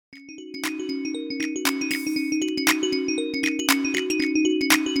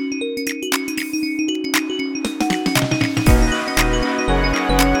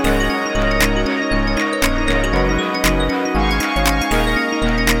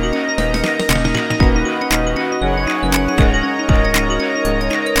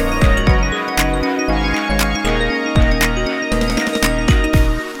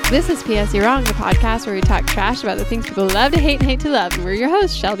This is P.S. You're Wrong, the podcast where we talk trash about the things people love to hate and hate to love. And we're your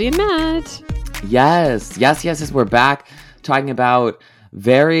hosts, Shelby and Matt. Yes. We're back talking about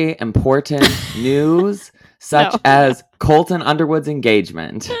very important news, such as Colton Underwood's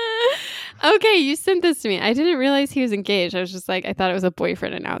engagement. Okay, you sent this to me. I didn't realize he was engaged. I was just like, I thought it was a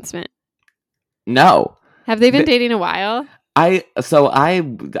boyfriend announcement. No. Have they been dating a while? I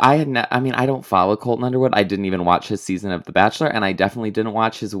don't follow Colton Underwood. I didn't even watch his season of The Bachelor, and I definitely didn't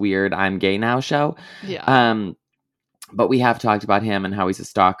watch his weird I'm Gay Now show. Yeah. But we have talked about him and how he's a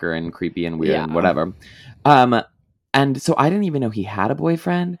stalker and creepy and weird and whatever. And so I didn't even know he had a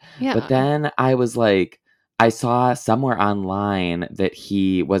boyfriend. Yeah. But then I was like, I saw somewhere online that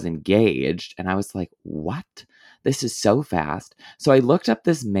he was engaged, and I was like, what? This is so fast. So I looked up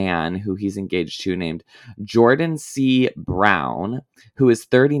this man who he's engaged to named Jordan C. Brown, who is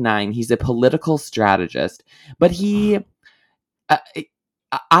 39. He's a political strategist, but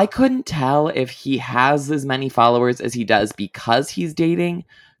I couldn't tell if he has as many followers as he does because he's dating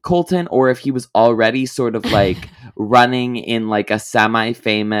Colton, or if he was already sort of like running in like a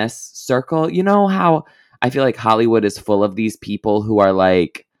semi-famous circle. You know how I feel like Hollywood is full of these people who are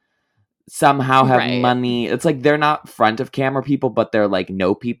like, somehow have money. It's like they're not front of camera people, but they're like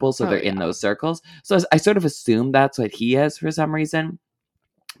no people, so they're in those circles. So I sort of assumed that's what he is for some reason.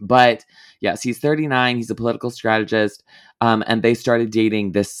 But yes, he's 39. He's a political strategist, and they started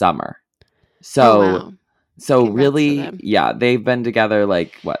dating this summer. So, really, they've been together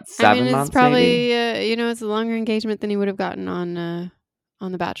like what 7 months? It's probably it's a longer engagement than he would have gotten on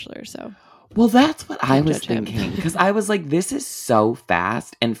The Bachelor. So. Well, that's what I was thinking, because I was like, this is so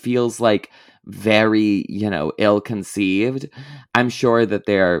fast and feels like very, ill-conceived. I'm sure that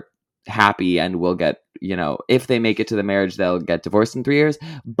they're happy and will get, if they make it to the marriage, they'll get divorced in 3 years.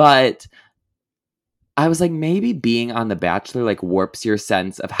 But I was like, maybe being on The Bachelor like warps your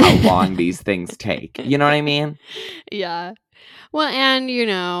sense of how long these things take. You know what I mean? Yeah. Well, and,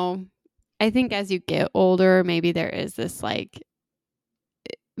 I think as you get older, maybe there is this like,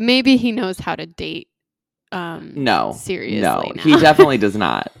 maybe he knows how to date. No, seriously. No, now. He definitely does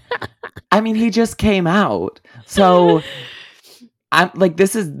not. I mean, he just came out, so I'm like,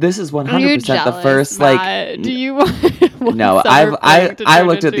 this is 100% the first like. Do you want? No, I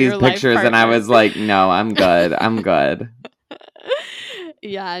looked at these pictures and I was like, no, I'm good. I'm good.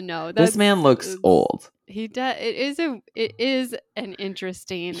 Yeah, no. This man looks old. He does. It is an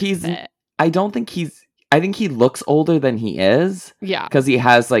interesting. Fit. I think he looks older than he is. Yeah. Because he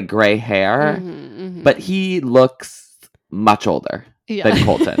has like gray hair. But he looks much older than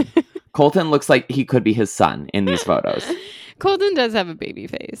Colton. Colton looks like he could be his son in these photos. Colton does have a baby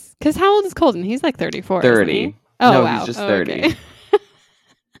face. Because how old is Colton? He's like 34. 30. Isn't he? Oh, no, wow. He's just 30. Okay.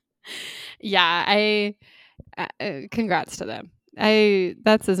 Yeah, congrats to them.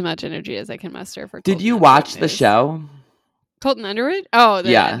 That's as much energy as I can muster for Colton. Did you watch the show? Colton Underwood? Oh, the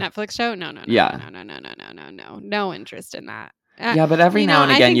Netflix show? No. No interest in that. Yeah, but every now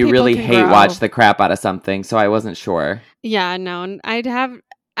and again you really hate watch the crap out of something, so I wasn't sure. Yeah, no. I don't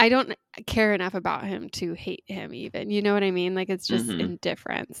care enough about him to hate him even. You know what I mean? Like it's just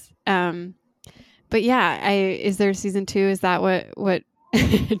indifference. But yeah, is there season 2? Is that what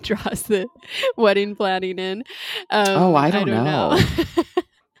draws the wedding planning in? I don't know.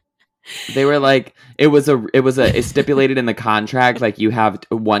 They were like, it's stipulated in the contract, like you have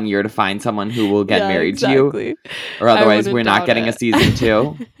 1 year to find someone who will get married to you, or otherwise we're not getting a season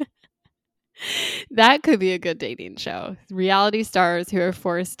 2. That could be a good dating show. Reality stars who are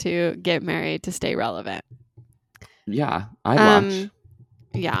forced to get married to stay relevant. Yeah, I'd watch.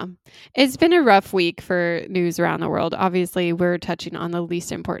 Yeah. It's been a rough week for news around the world. Obviously, we're touching on the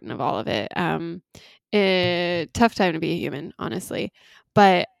least important of all of it. Tough time to be a human, honestly.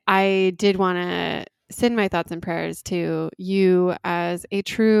 But I did want to send my thoughts and prayers to you as a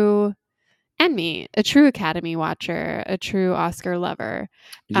true Academy watcher, a true Oscar lover.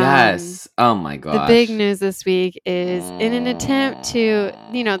 Yes. Oh my gosh. The big news this week is in an attempt to,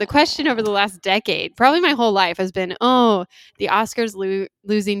 the question over the last decade, probably my whole life has been, the Oscars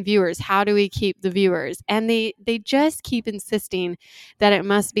losing viewers. How do we keep the viewers? And they just keep insisting that it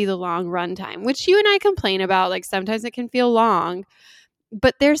must be the long runtime, which you and I complain about. Like sometimes it can feel long.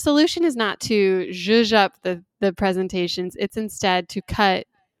 But their solution is not to zhuzh up the presentations. It's instead to cut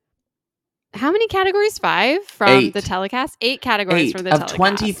how many categories? 5 from 8. the telecast? 8 categories 8 from the of telecast.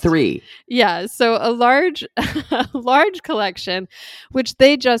 23. Yeah, so a large collection, which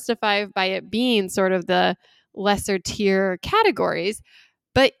they justify by it being sort of the lesser tier categories.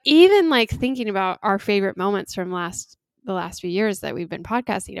 But even like thinking about our favorite moments from the last few years that we've been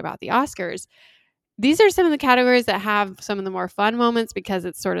podcasting about the Oscars, these are some of the categories that have some of the more fun moments because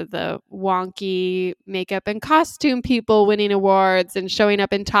it's sort of the wonky makeup and costume people winning awards and showing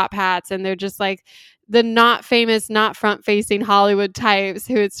up in top hats. And they're just like the not famous, not front facing Hollywood types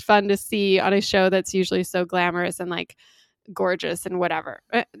who it's fun to see on a show that's usually so glamorous and like gorgeous and whatever.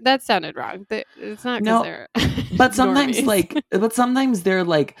 That sounded wrong. It's not because No, they're but sometimes normies. sometimes they're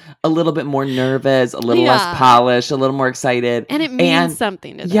like a little bit more nervous, a little less Yeah. polished, a little more excited. And it means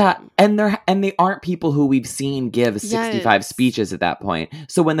something to them. And they aren't people who we've seen give 65 Yes. speeches at that point.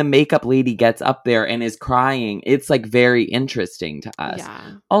 So when the makeup lady gets up there and is crying, it's like very interesting to us.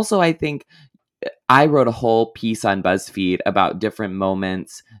 Yeah. Also, I think I wrote a whole piece on BuzzFeed about different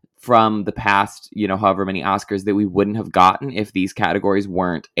moments from the past, however many Oscars that we wouldn't have gotten if these categories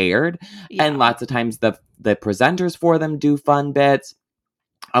weren't aired. Yeah. And lots of times the presenters for them do fun bits.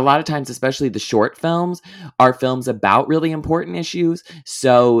 A lot of times, especially the short films, are films about really important issues.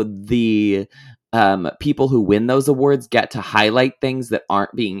 So the people who win those awards get to highlight things that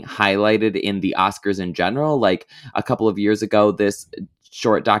aren't being highlighted in the Oscars in general. Like a couple of years ago, this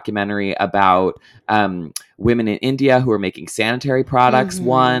short documentary about women in India who are making sanitary products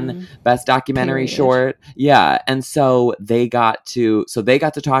won best documentary short. Yeah. And so they got to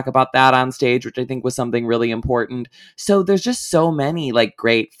talk about that on stage, which I think was something really important. So there's just so many like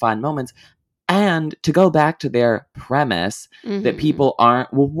great fun moments. And to go back to their premise that people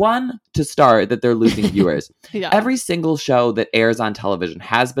aren't, well, one, to start, that they're losing viewers. Yeah. Every single show that airs on television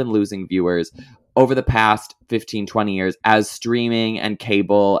has been losing viewers over the past 15, 20 years as streaming and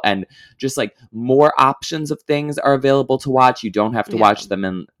cable and just like more options of things are available to watch. You don't have to watch them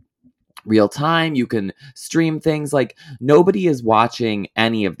in real time. You can stream things. Like nobody is watching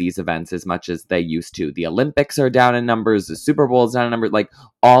any of these events as much as they used to. The Olympics are down in numbers. The Super Bowl is down in numbers. Like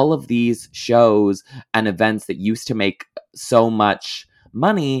all of these shows and events that used to make so much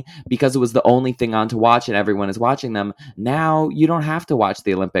money because it was the only thing on to watch and everyone is watching them. Now you don't have to watch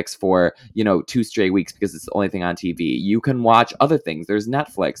the Olympics for 2 straight weeks because it's the only thing on TV. You can watch other things. There's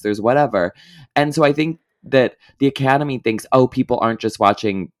Netflix, there's whatever. And so I think that the Academy thinks, oh, people aren't just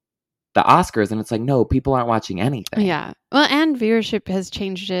watching the Oscars, and it's like, no, people aren't watching anything. Yeah. Well, and viewership has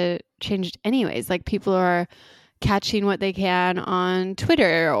changed anyways. Like people are catching what they can on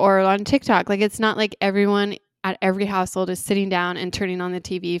Twitter or on TikTok. Like it's not like everyone at every household is sitting down and turning on the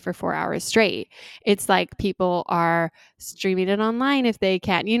TV for 4 hours straight. It's like people are streaming it online if they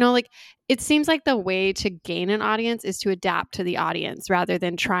can. Like it seems like the way to gain an audience is to adapt to the audience rather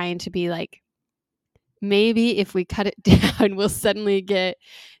than trying to be like, maybe if we cut it down, we'll suddenly get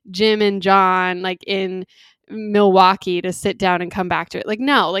Jim and John like in Milwaukee to sit down and come back to it. Like,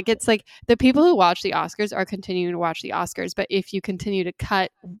 no, like it's like the people who watch the Oscars are continuing to watch the Oscars. But if you continue to cut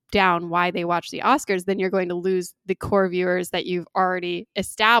down why they watch the Oscars, then you're going to lose the core viewers that you've already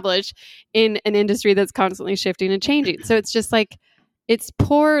established in an industry that's constantly shifting and changing. So it's just like, it's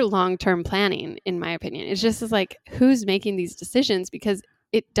poor long-term planning, in my opinion. It's just like, who's making these decisions? Because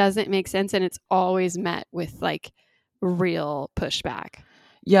it doesn't make sense. And it's always met with like real pushback.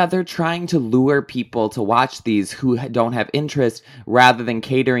 Yeah, they're trying to lure people to watch these who don't have interest rather than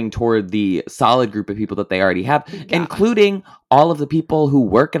catering toward the solid group of people that they already have, including all of the people who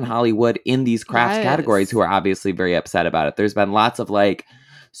work in Hollywood in these crafts categories who are obviously very upset about it. There's been lots of like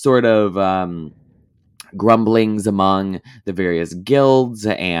sort of grumblings among the various guilds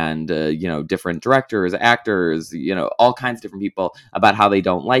and different directors, actors, all kinds of different people about how they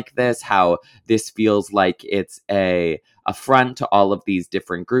don't like this, how this feels like it's a affront to all of these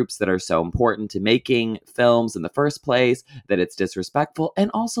different groups that are so important to making films in the first place, that it's disrespectful. And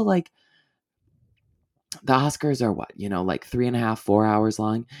also like the Oscars are what, like 3.5, 4 hours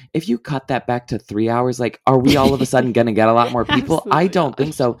long. If you cut that back to 3 hours, like, are we all of a sudden going to get a lot more people? I don't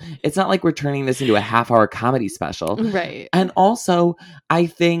think so. It's not like we're turning this into a half-hour comedy special. Right. And also, I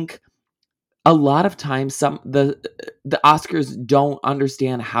think a lot of times the Oscars don't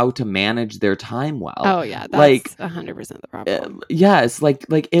understand how to manage their time well. Oh yeah, that's 100% the problem. Yes, like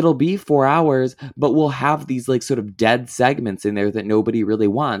it'll be 4 hours, but we'll have these like sort of dead segments in there that nobody really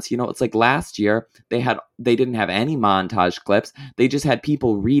wants. It's like last year they didn't have any montage clips. They just had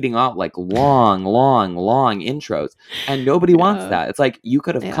people reading out like long intros, and nobody wants that. It's like you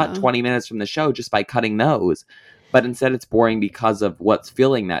could have cut 20 minutes from the show just by cutting those. But instead it's boring because of what's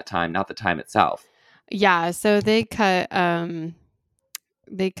filling that time, not the time itself. Yeah, so they cut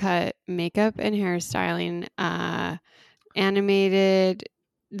they cut makeup and hairstyling, animated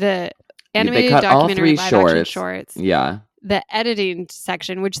the They animated cut all documentary 3 live action shorts. shorts, Yeah. the editing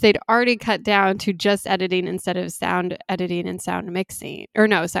section, which they'd already cut down to just editing instead of sound editing and sound mixing. Or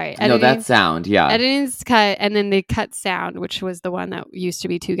no, sorry, No, that's sound. Yeah. editing's cut, and then they cut sound, which was the one that used to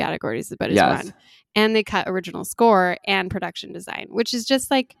be 2 categories, but is Yes. one. And they cut original score and production design, which is just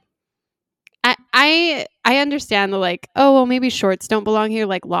like, I understand the like, oh well, maybe shorts don't belong here,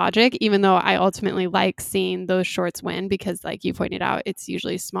 like logic, even though I ultimately like seeing those shorts win because, like you pointed out, it's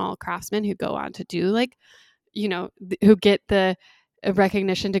usually small craftsmen who go on to do like, who get the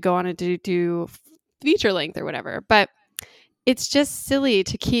recognition to go on and do feature length or whatever. But it's just silly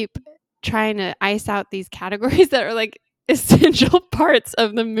to keep trying to ice out these categories that are like essential parts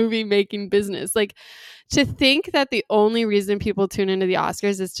of the movie making business. Like, to think that the only reason people tune into the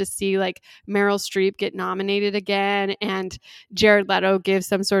Oscars is to see like Meryl Streep get nominated again and Jared Leto give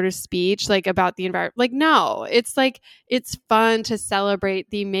some sort of speech like about the environment. Like, no, it's like, it's fun to celebrate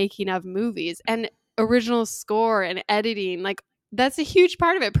the making of movies and original score and editing. Like, that's a huge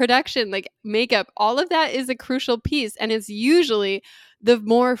part of it. Production, like makeup, all of that is a crucial piece. And it's usually the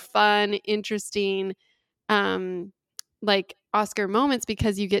more fun, interesting, like Oscar moments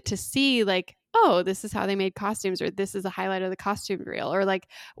because you get to see like, oh, this is how they made costumes, or this is a highlight of the costume reel, or like,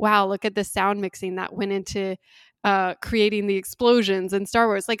 wow, look at the sound mixing that went into creating the explosions in Star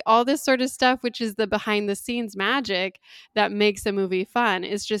Wars. Like all this sort of stuff, which is the behind the scenes magic that makes a movie fun,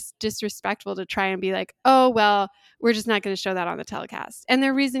 is just disrespectful to try and be like, oh, well, we're just not going to show that on the telecast. And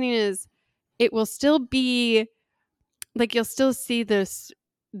their reasoning is it will still be like, you'll still see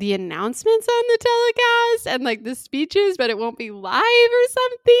the announcements on the telecast and like the speeches, but it won't be live or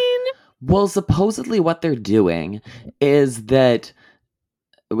something. Well, supposedly what they're doing is that,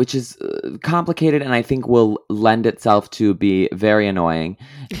 which is complicated and I think will lend itself to be very annoying,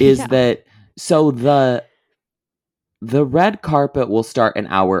 is Yeah. that so the red carpet will start an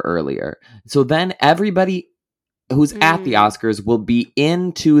hour earlier. So then everybody who's at the Oscars will be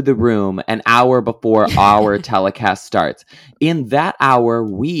into the room an hour before our telecast starts. In that hour,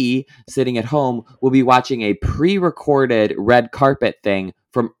 we, sitting at home, will be watching a pre-recorded red carpet thing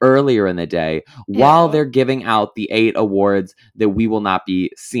from earlier in the day while they're giving out the 8 awards that we will not be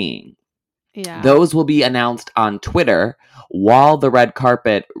seeing. Yeah. Those will be announced on Twitter while the red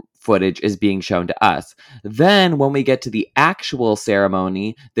carpet footage is being shown to us. Then when we get to the actual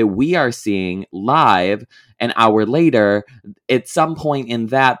ceremony that we are seeing live an hour later, at some point in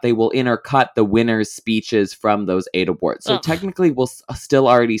that, they will intercut the winners' speeches from those 8 awards. So technically, we'll still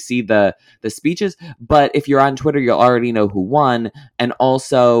already see the speeches, but if you're on Twitter, you'll already know who won. And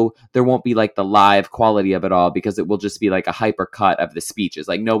also, there won't be like the live quality of it all because it will just be like a hyper cut of the speeches.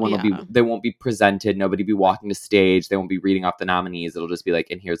 Like no one will be, they won't be presented, nobody will be walking to stage, they won't be reading off the nominees. It'll just be like,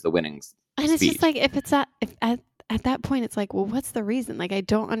 and here's the winnings. And speech. It's just like, if it's at that point, it's like, well, what's the reason? Like, I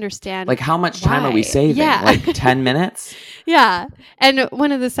don't understand. Like, how much time are we saving? Yeah. Like 10 minutes? Yeah. And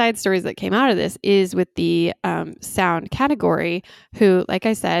one of the side stories that came out of this is with the sound category, who, like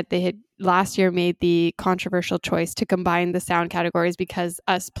I said, they had last year made the controversial choice to combine the sound categories because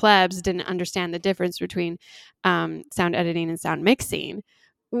us plebs didn't understand the difference between sound editing and sound mixing,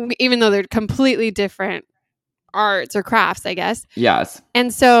 even though they're completely different arts or crafts, I guess. Yes.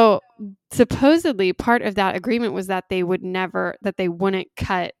 And so supposedly part of that agreement was that they wouldn't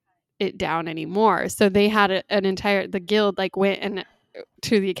cut it down anymore. So they had the guild like went and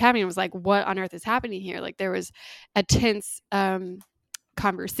to the Academy and was like, what on earth is happening here? Like there was a tense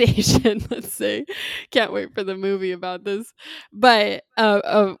conversation, let's say. Can't wait for the movie about this. But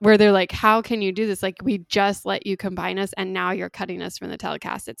where they're like, how can you do this? Like, we just let you combine us and now you're cutting us from the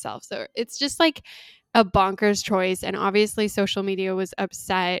telecast itself. So it's just like a bonkers choice. And obviously social media was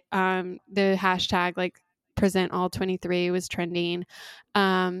upset. The hashtag like present all 23 was trending.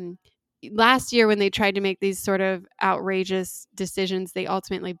 Last year when they tried to make these sort of outrageous decisions, they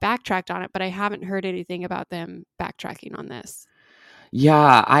ultimately backtracked on it, but I haven't heard anything about them backtracking on this.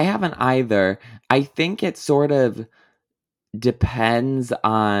 Yeah, I haven't either. I think it sort of depends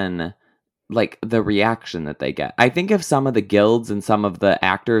on like the reaction that they get. I think if some of the guilds and some of the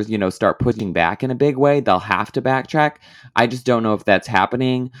actors, start pushing back in a big way, they'll have to backtrack. I just don't know if that's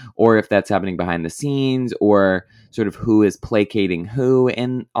happening or if that's happening behind the scenes or sort of who is placating who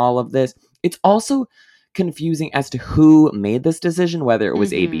in all of this. It's also confusing as to who made this decision, whether it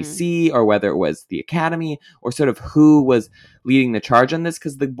was ABC or whether it was the Academy or sort of who was leading the charge on this,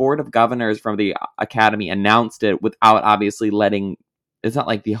 because the Board of Governors from the Academy announced it without obviously letting. It's not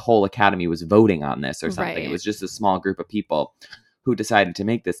like the whole Academy was voting on this or something. Right. It was just a small group of people who decided to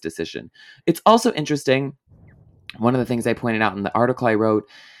make this decision. It's also interesting one of the things I pointed out in the article I wrote,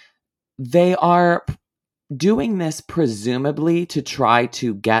 they are doing this presumably to try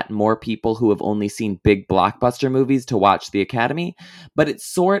to get more people who have only seen big blockbuster movies to watch the Academy, but it's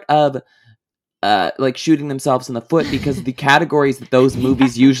sort of like shooting themselves in the foot because the categories that those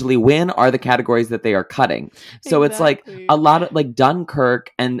movies usually win are the categories that they are cutting. So it's like a lot of like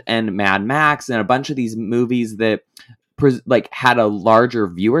Dunkirk and Mad Max and a bunch of these movies that like had a larger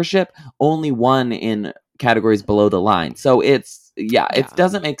viewership only won in categories below the line. So it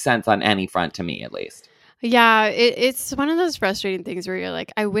doesn't make sense on any front to me, at least. Yeah, it's one of those frustrating things where you're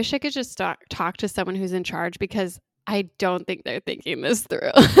like, I wish I could just talk to someone who's in charge, because I don't think they're thinking this through.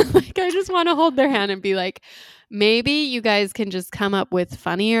 Like, I just want to hold their hand and be like, maybe you guys can just come up with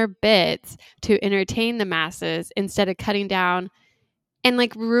funnier bits to entertain the masses instead of cutting down and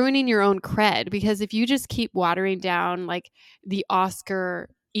like ruining your own cred. Because if you just keep watering down like the Oscar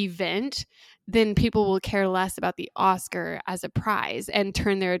event, then people will care less about the Oscar as a prize and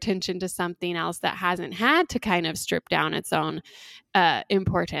turn their attention to something else that hasn't had to kind of strip down its own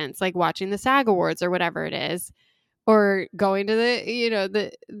importance, like watching the SAG Awards or whatever it is, or going to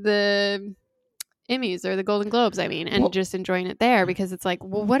the Emmys or the Golden Globes, and just enjoying it there, because it's like,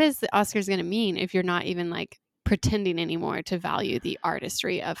 well, what is the Oscars going to mean if you're not even like pretending anymore to value the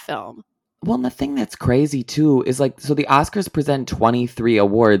artistry of film? Well, and the thing that's crazy too is like, so the Oscars present 23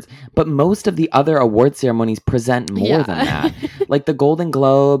 awards, but most of the other award ceremonies present more than that. Like the Golden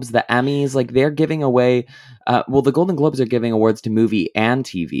Globes, the Emmys, like they're giving away. The Golden Globes are giving awards to movie and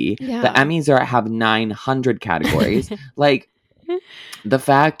TV. Yeah. The Emmys have 900 categories. Like the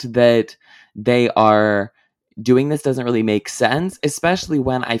fact that they are doing this doesn't really make sense, especially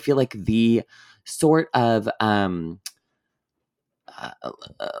when I feel like the sort of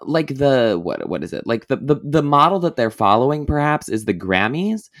like the what is it, like the model that they're following perhaps is the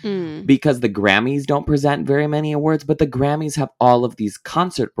Grammys, because the Grammys don't present very many awards, but the Grammys have all of these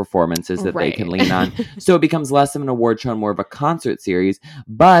concert performances that they can lean on. So it becomes less of an award show and more of a concert series.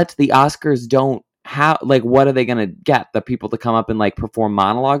 But the Oscars don't have, like, what are they going to get? The people to come up and like perform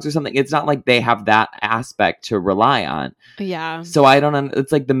monologues or something? It's not like they have that aspect to rely on. Yeah. So I don't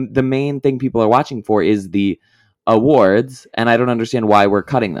it's like the main thing people are watching for is the awards, and I don't understand why we're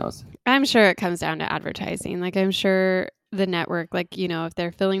cutting those. I'm sure it comes down to advertising. Like, I'm sure the network, like, if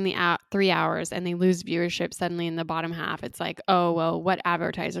they're filling the 3 hours and they lose viewership suddenly in the bottom half, it's like, oh, well, what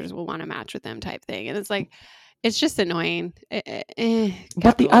advertisers will want to match with them type thing. And it's like, it's just annoying.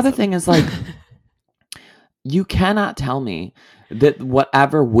 But the other thing is, like, you cannot tell me that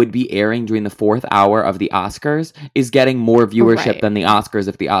whatever would be airing during the 4th hour of the Oscars is getting more viewership than the Oscars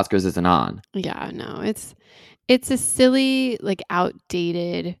if the Oscars isn't on. Yeah, no, it's a silly, like,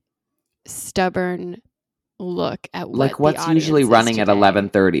 outdated, stubborn look at what like what's the usually running today. At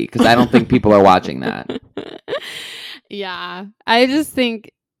 11:30, because I don't think people are watching that. Yeah, I just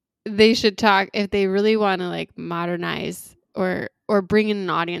think they should talk, if they really want to like modernize or bring in an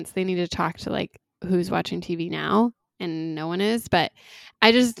audience, they need to talk to like who's watching TV now, and no one is. But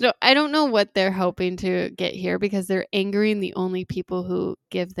I don't know what they're hoping to get here, because they're angering the only people who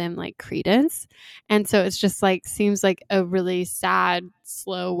give them like credence. And so it's just like, seems like a really sad,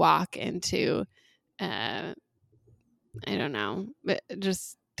 slow walk into, I don't know, but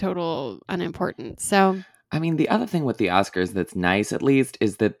just total unimportance. So, I mean, the other thing with the Oscars that's nice, at least,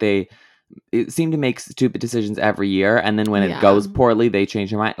 is that they seem to make stupid decisions every year, and then when it goes poorly, they change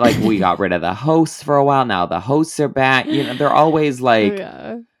their mind. Like, we got rid of the hosts for a while, now the hosts are back. They're always like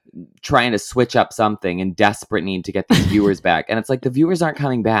trying to switch up something in desperate need to get these viewers back, and it's like the viewers aren't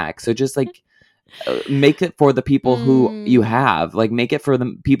coming back. So just like make it for the people who you have, like make it for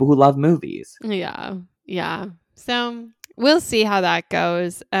the people who love movies. Yeah. So we'll see how that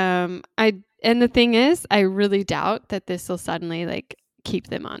goes. And the thing is, I really doubt that this will suddenly like keep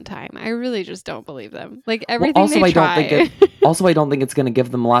them on time. I really just don't believe them. Like everything they try. Also, I don't think it's going to give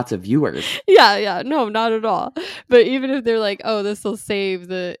them lots of viewers. Yeah, no, not at all. But even if they're like, oh, this will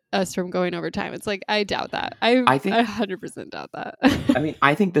save us from going over time, it's like, I doubt that. I think I 100% doubt that. I mean,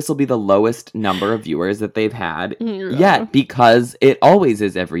 I think this will be the lowest number of viewers that they've had yet, because it always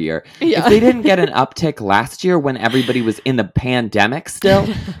is every year. If they didn't get an uptick last year when everybody was in the pandemic still,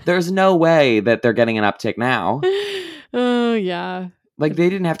 there's no way that they're getting an uptick now. Oh, yeah. Like,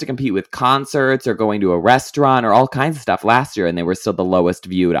 they didn't have to compete with concerts or going to a restaurant or all kinds of stuff last year, and they were still the lowest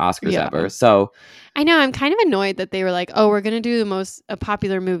viewed Oscars ever. So I know, I'm kind of annoyed that they were like, oh, we're going to do the most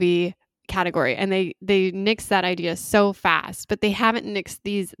popular movie category. And they nixed that idea so fast, but they haven't nixed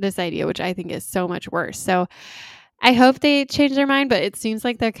this idea, which I think is so much worse. So I hope they change their mind, but it seems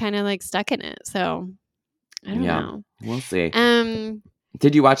like they're kind of like stuck in it. So I don't know. We'll see.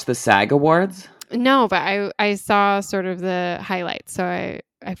 Did you watch the SAG Awards? No, but I saw sort of the highlights, so I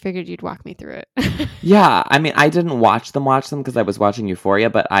figured you'd walk me through it. Yeah, I mean, I didn't watch them because I was watching Euphoria,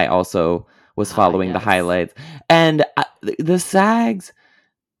 but I also was following the Yes. highlights. And the SAGs,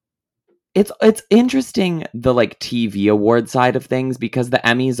 it's interesting, the like TV award side of things, because the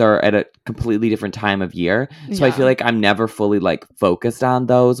Emmys are at a completely different time of year. So I feel Yeah. like I'm never fully like focused on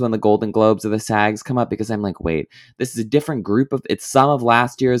those when the Golden Globes or the SAGs come up, because I'm like, wait, this is a different group of, it's some of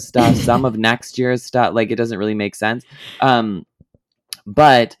last year's stuff, some of next year's stuff. Like, it doesn't really make sense.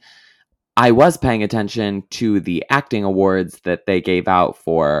 But I was paying attention to the acting awards that they gave out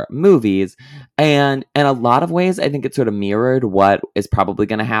for movies, and in a lot of ways, I think it sort of mirrored what is probably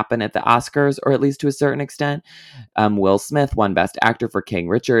going to happen at the Oscars, or at least to a certain extent. Will Smith won Best Actor for King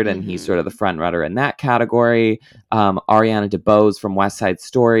Richard, and he's sort of the front runner in that category. Ariana DeBose from West Side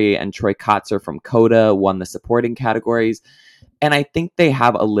Story and Troy Kotzer from Coda won the supporting categories. And I think they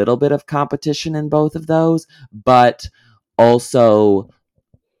have a little bit of competition in both of those, but also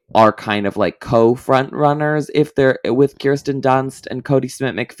are kind of like co-front runners if they're with Kirsten Dunst and Cody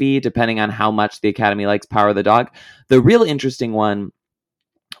Smith McPhee, depending on how much the Academy likes Power of the Dog. The real interesting one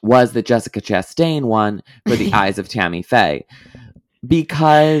was that Jessica Chastain won for The Eyes of Tammy Faye,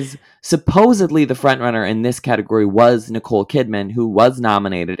 because supposedly the frontrunner in this category was Nicole Kidman, who was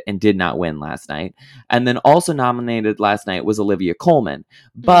nominated and did not win last night. And then also nominated last night was Olivia Colman.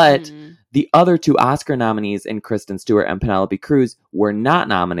 But the other two Oscar nominees in Kristen Stewart and Penelope Cruz were not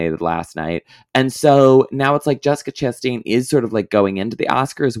nominated last night. And so now it's like Jessica Chastain is sort of like going into the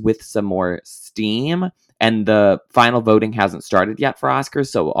Oscars with some more steam. And the final voting hasn't started yet for Oscars.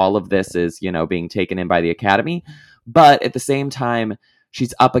 So all of this is, being taken in by the Academy. But at the same time,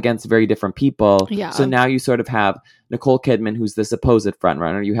 she's up against very different people. Yeah. So now you sort of have Nicole Kidman, who's the supposed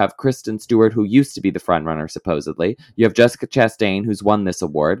frontrunner. You have Kristen Stewart, who used to be the frontrunner, supposedly. You have Jessica Chastain, who's won this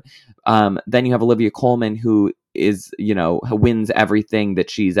award. Then you have Olivia Colman, who is, wins everything that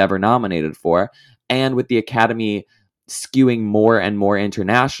she's ever nominated for. And with the Academy skewing more and more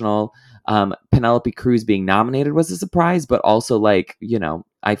international, Penelope Cruz being nominated was a surprise, but also like,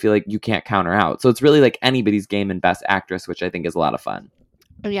 I feel like you can't counter out. So it's really like anybody's game in Best Actress, which I think is a lot of fun.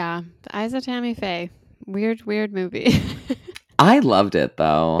 Yeah. The Eyes of Tammy Faye. Weird movie. I loved it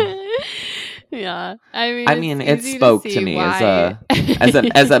though. Yeah. I mean, it spoke to me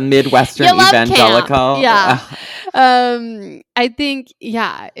as a Midwestern evangelical. Yeah. I think,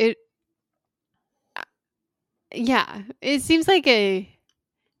 it seems like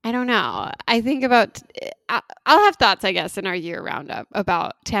I don't know. I think about, I'll have thoughts, I guess, in our year roundup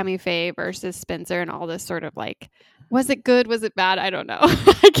about Tammy Faye versus Spencer and all this sort of like, was it good? Was it bad? I don't know.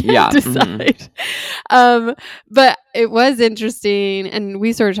 I can't decide. But it was interesting. And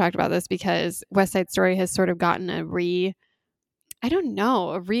we sort of talked about this because West Side Story has sort of gotten a re-energized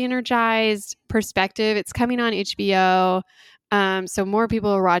perspective. It's coming on HBO. So more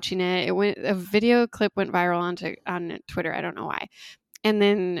people are watching it. A video clip went viral on Twitter. I don't know why. And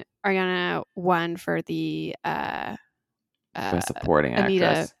then Ariana won for the supporting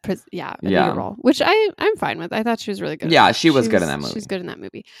actress. Anita role, which I'm fine with. I thought she was really good. Yeah, she was good in that movie. She's good in that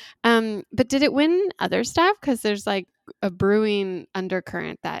movie. But did it win other stuff? Because there's like a brewing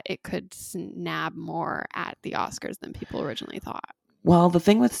undercurrent that it could snab more at the Oscars than people originally thought. Well, the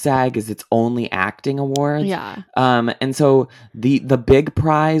thing with SAG is it's only acting awards. Yeah. And so the big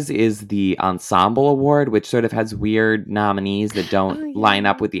prize is the ensemble award, which sort of has weird nominees that don't line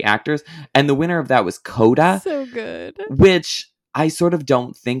up with the actors. And the winner of that was Coda. So good. Which I sort of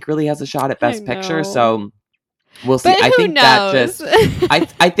don't think really has a shot at Best Picture. So we'll see. But I think knows?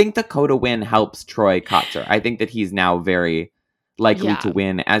 I think the Coda win helps Troy Kotzer. I think that he's now very likely to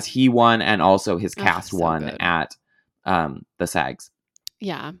win, as he won and also his cast won at the SAGs.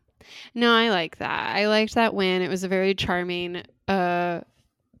 Yeah. No, I like that. I liked that win. It was a very charming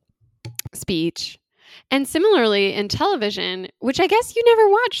speech. And similarly in television, which I guess you never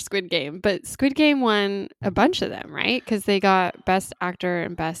watched Squid Game, but Squid Game won a bunch of them, right? Because they got Best Actor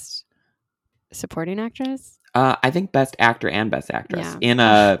and Best Supporting Actress. I think Best Actor and Best Actress in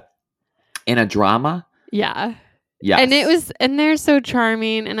a drama. Yeah. Yes. And they're so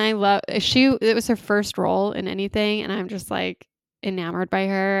charming, and I love it was her first role in anything, and I'm just like enamored by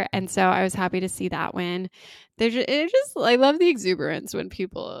her, and so I was happy to see that win. I love the exuberance when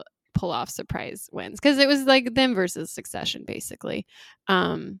people pull off surprise wins, because it was like them versus Succession basically.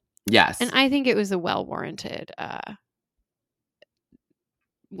 Yes. And I think it was a well-warranted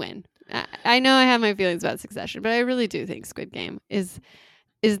win. I know I have my feelings about Succession, but I really do think Squid Game is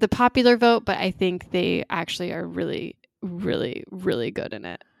the popular vote, but I think they actually are really, really, really good in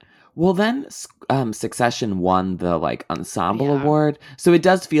it. Well, then Succession won the like ensemble Yeah. award, so it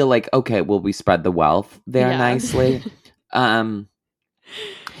does feel like okay. Well, we spread the wealth there Yeah. nicely.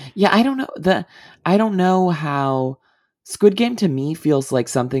 Yeah, I don't know how Squid Game to me feels like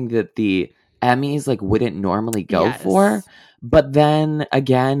something that the Emmys like wouldn't normally go for, Yes. but then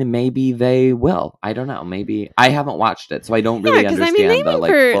again, maybe they will. I don't know. Maybe I haven't watched it, so I don't really Yeah, because I mean, understand they the won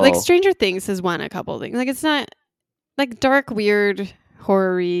like for like full. Stranger Things has won a couple things. Like it's not like dark, weird,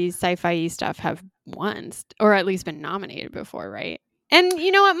 horror-y, sci-fi stuff have won or at least been nominated before, right? And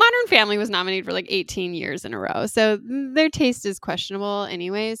you know what? Modern Family was nominated for like 18 years in a row, so their taste is questionable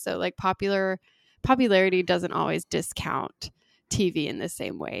anyway. So like popularity doesn't always discount TV in the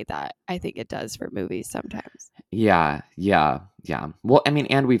same way that I think it does for movies sometimes. Yeah, yeah, yeah. Well, I mean,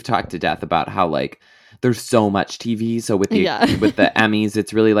 and we've talked to death about how like there's so much TV. So Yeah. with the Emmys,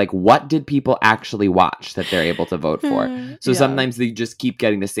 it's really like what did people actually watch that they're able to vote for? So Yeah. sometimes they just keep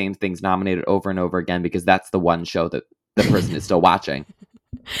getting the same things nominated over and over again because that's the one show that the person is still watching.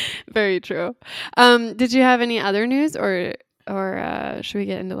 Very true. Did you have any other news or should we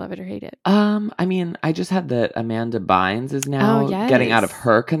get into Love It or Hate It? I mean, I just had that Amanda Bynes is now getting out of yes.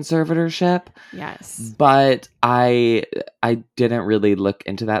 her conservatorship, Yes. but I didn't really look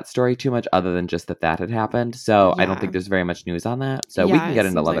into that story too much other than just that had happened. So I don't think Yeah. there's very much news on that. So we can get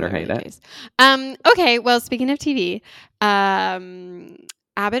into seems Love like It or that Hate was the It. case. Okay, well, speaking of TV,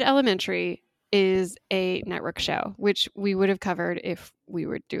 Abbott Elementary is a network show, which we would have covered if we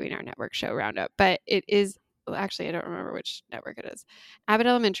were doing our network show roundup. But it is actually, I don't remember which network it is. Abbott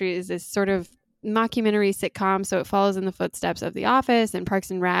Elementary is this sort of mockumentary sitcom, so it follows in the footsteps of The Office and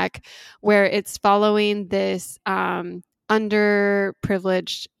Parks and Rec, where it's following this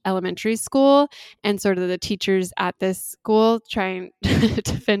underprivileged elementary school and sort of the teachers at this school trying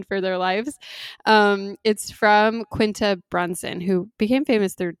to fend for their lives. It's from Quinta Brunson, who became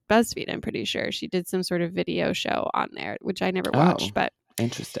famous through BuzzFeed, I'm pretty sure. She did some sort of video show on there, which I never watched, but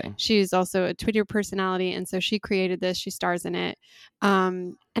interesting. She's also a Twitter personality, and so she created this. She stars in it.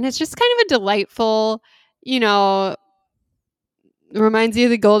 And it's just kind of a delightful, reminds you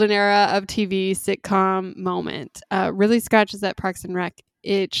of the golden era of TV sitcom moment. Really scratches that Parks and Rec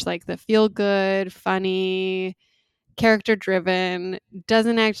itch, like the feel good, funny, character driven.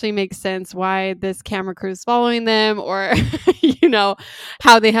 Doesn't actually make sense why this camera crew is following them, or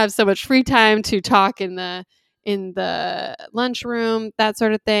how they have so much free time to talk in the lunchroom, that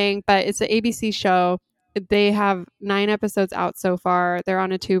sort of thing. But it's an ABC show. They have 9 episodes out so far. They're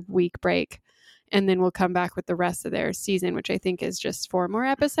on a 2-week break, and then we'll come back with the rest of their season, which I think is just 4 more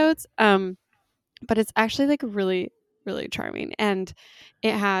episodes. But it's actually like really, really charming, and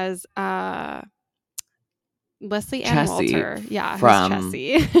it has Leslie Ann Chessie Walter, yeah, from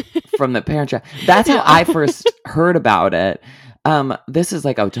Chessie from the Parent Trap. That's how I first heard about it. This is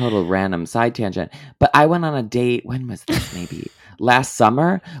like a total random side tangent, but I went on a date. When was this? Maybe last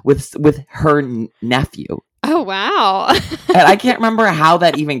summer with her nephew. Oh wow! And I can't remember how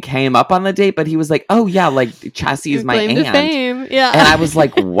that even came up on the date, but he was like, "Oh yeah, like Chessie is my aunt." To fame. Yeah, and I was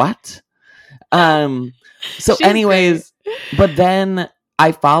like, "What?" So, She's anyways, but then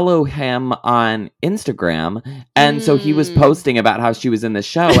I follow him on Instagram, and so he was posting about how she was in the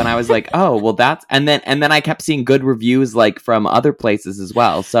show, and I was like, "Oh, well, that's." And then I kept seeing good reviews like from other places as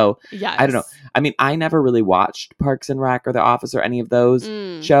well. So yes. I don't know. I mean, I never really watched Parks and Rec or The Office or any of those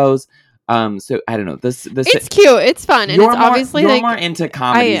shows. So I don't know. This it's cute. It's fun, and it's obviously you're like more into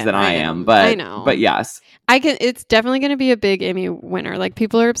comedies than I am. But I know. But yes, it's definitely going to be a big Emmy winner. Like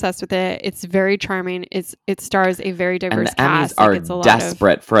people are obsessed with it. It's very charming. It stars a very diverse and the Emmys cast. are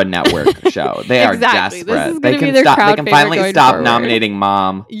desperate for a network show. They are Exactly. desperate. This is going to be their crowd favorite. They can finally stop forward. nominating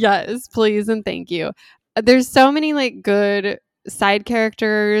Mom. Yes, please and thank you. There's so many like good side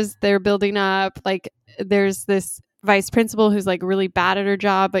characters they're building up. Like there's this vice principal who's like really bad at her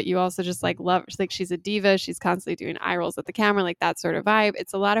job, but you also just like love, like she's a diva. She's constantly doing eye rolls at the camera, like that sort of vibe.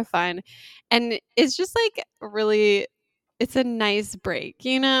 It's a lot of fun. And it's just like really, it's a nice break,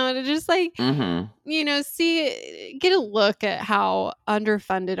 to just like, get a look at how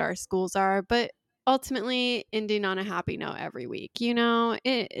underfunded our schools are, but ultimately ending on a happy note every week.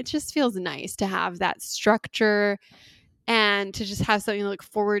 It just feels nice to have that structure and to just have something to look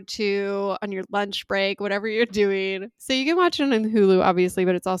forward to on your lunch break, whatever you're doing. So you can watch it on Hulu, obviously,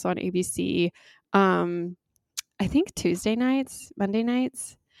 but it's also on ABC. I think Tuesday nights, Monday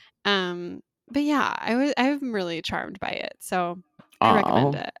nights. But yeah, I'm really charmed by it. So I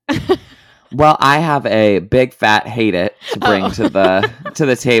recommend it. Well, I have a big fat hate it to bring to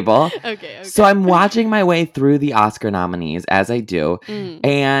the table. Okay. So I'm watching my way through the Oscar nominees as I do,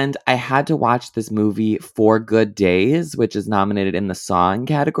 and I had to watch this movie Four Good Days, which is nominated in the song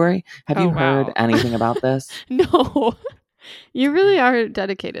category. Have you heard anything about this? No. You really are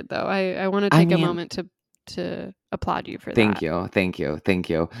dedicated, though. I want to I take a mean, moment to applaud you for thank that. you, thank you, thank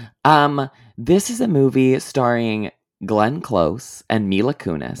you. This is a movie starring Glenn Close and Mila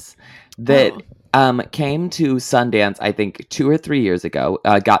Kunis that came to Sundance, I think 2 or 3 years ago.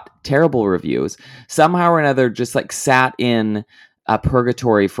 Got terrible reviews. Somehow or another, just like sat in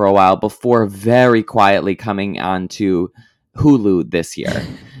purgatory for a while before very quietly coming onto Hulu this year.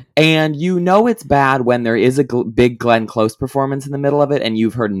 And you know it's bad when there is a big Glenn Close performance in the middle of it and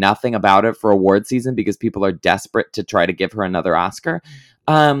you've heard nothing about it for award season because people are desperate to try to give her another Oscar.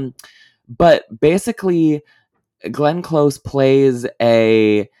 But basically, Glenn Close plays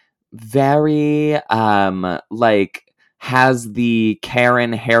a very has the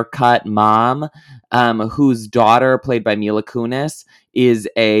Karen haircut mom, whose daughter, played by Mila Kunis, is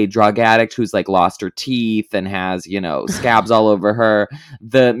a drug addict who's like lost her teeth and has, scabs all over her.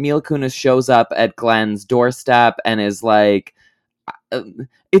 The Mila Kunis shows up at Glenn's doorstep and is like,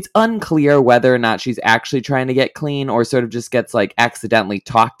 it's unclear whether or not she's actually trying to get clean or sort of just gets like accidentally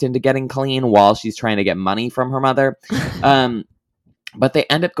talked into getting clean while she's trying to get money from her mother. But they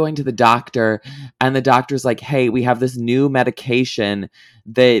end up going to the doctor, and the doctor's like, hey, we have this new medication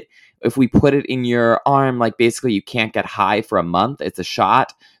that if we put it in your arm, like basically you can't get high for a month. It's a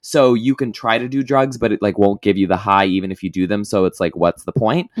shot. So you can try to do drugs, but it like won't give you the high even if you do them. So it's like, what's the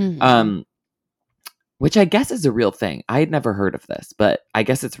point? Which I guess is a real thing. I had never heard of this, but I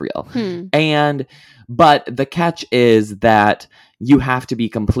guess it's real. But the catch is that you have to be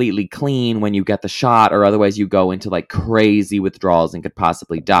completely clean when you get the shot, or otherwise you go into like crazy withdrawals and could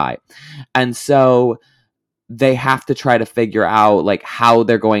possibly die. And so they have to try to figure out like how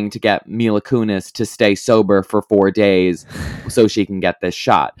they're going to get Mila Kunis to stay sober for 4 days so she can get this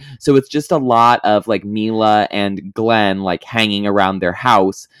shot. So it's just a lot of like Mila and Glenn like hanging around their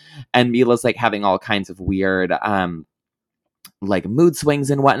house, and Mila's like having all kinds of weird like mood swings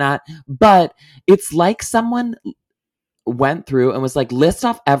and whatnot. But it's like someone went through and was like, list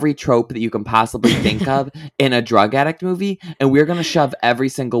off every trope that you can possibly think of in a drug addict movie, and we're going to shove every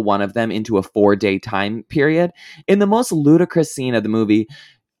single one of them into a 4-day time period. In the most ludicrous scene of the movie,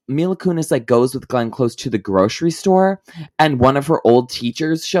 Mila Kunis like goes with Glenn Close to the grocery store, and one of her old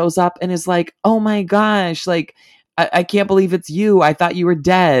teachers shows up and is like, oh my gosh, like I can't believe it's you. I thought you were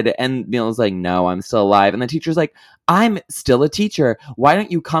dead. And Mila's like, no, I'm still alive. And the teacher's like, I'm still a teacher. Why don't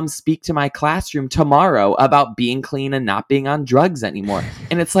you come speak to my classroom tomorrow about being clean and not being on drugs anymore?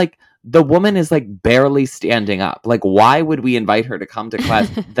 And it's like, the woman is like barely standing up. Like, why would we invite her to come to class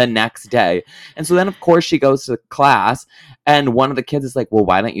the next day? And so then, of course, she goes to class, and one of the kids is like, well,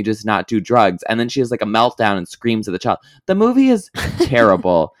 why don't you just not do drugs? And then she has like a meltdown and screams at the child. The movie is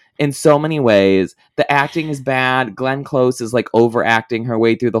terrible in so many ways. The acting is bad. Glenn Close is like overacting her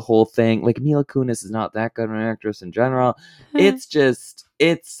way through the whole thing. Like, Mila Kunis is not that good of an actress in general. It's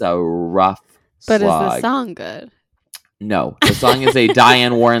a rough slog. But is the song good? No, the song is a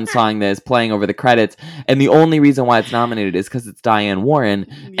Diane Warren song that is playing over the credits, and the only reason why it's nominated is because it's Diane Warren,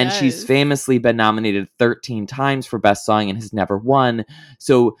 and she's famously been nominated 13 times for Best Song and has never won.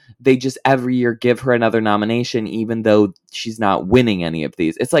 So they just every year give her another nomination, even though she's not winning any of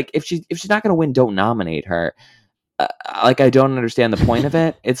these. It's like if she's not going to win, don't nominate her. Like, I don't understand the point of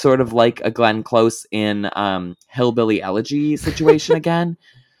it. It's sort of like a Glenn Close in Hillbilly Elegy situation again.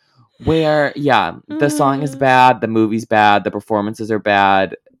 Where, the song is bad, the movie's bad, the performances are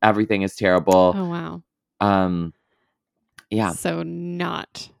bad, everything is terrible. Oh, wow. Yeah. So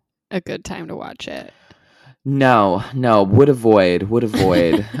not a good time to watch it. No, would avoid.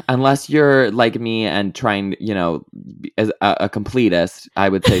 Unless you're like me and trying, as a completist, I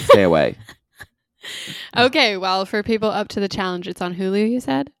would say stay away. Okay, well, for people up to the challenge, it's on Hulu, you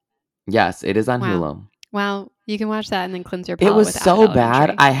said? Yes, it is on Hulu. Wow, you can watch that and then cleanse your palate. It was so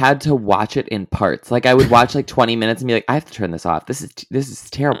bad, I had to watch it in parts. Like, I would watch like 20 minutes and be like, I have to turn this off. This is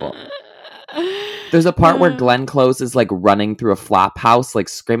terrible. There's a part where Glenn Close is like running through a flop house, like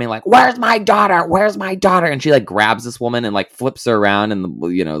screaming like, where's my daughter? Where's my daughter? And she like grabs this woman and like flips her around, and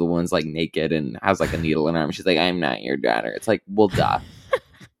the woman's like naked and has like a needle in her arm. She's like, I'm not your daughter. It's like, well, duh.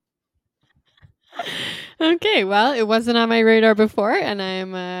 Okay, well, it wasn't on my radar before, and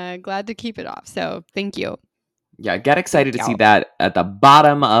I'm glad to keep it off. So thank you. Yeah, get excited to see that at the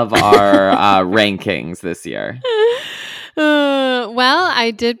bottom of our rankings this year. Well,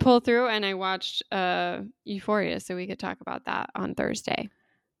 I did pull through and I watched Euphoria, so we could talk about that on Thursday.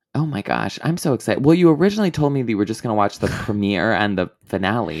 Oh my gosh, I'm so excited. Well, you originally told me that you were just going to watch the premiere and the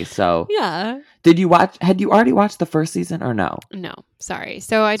finale. So, Yeah. had you already watched the first season or no? No, sorry.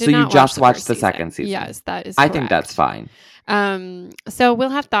 So I did So you not just watch watched first the season. second season? Yes, that is I correct. think that's fine. So we'll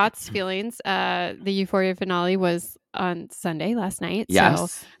have thoughts, feelings. The Euphoria finale was on Sunday last night.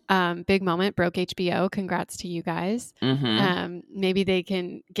 Yes. So, big moment, broke HBO. Congrats to you guys. Maybe they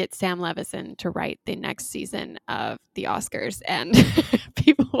can get Sam Levinson to write the next season of the Oscars, and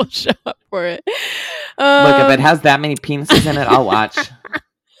people will show up for it. Look, if it has that many penises in it, I'll watch.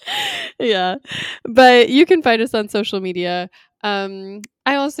 Yeah, but you can find us on social media. I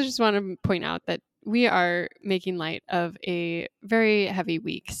also just want to point out that we are making light of a very heavy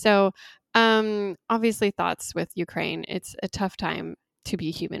week. So, obviously, thoughts with Ukraine. It's a tough time to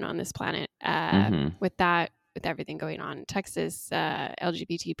be human on this planet. With everything going on in Texas,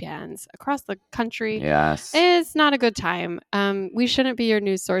 LGBT bans across the country. Yes. It's not a good time. We shouldn't be your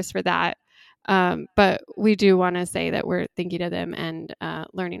news source for that. But we do want to say that we're thinking of them and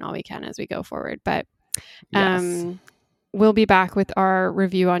learning all we can as we go forward. But Yes. we'll be back with our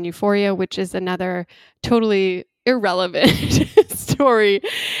review on Euphoria, which is another totally irrelevant story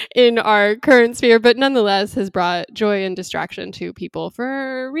in our current sphere, but nonetheless has brought joy and distraction to people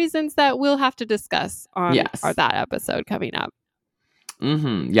for reasons that we'll have to discuss on that episode coming up.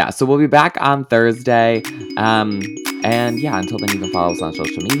 Yeah, so we'll be back on Thursday. And yeah, until then, you can follow us on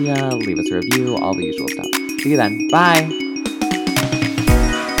social media, leave us a review, all the usual stuff. See you then. Bye.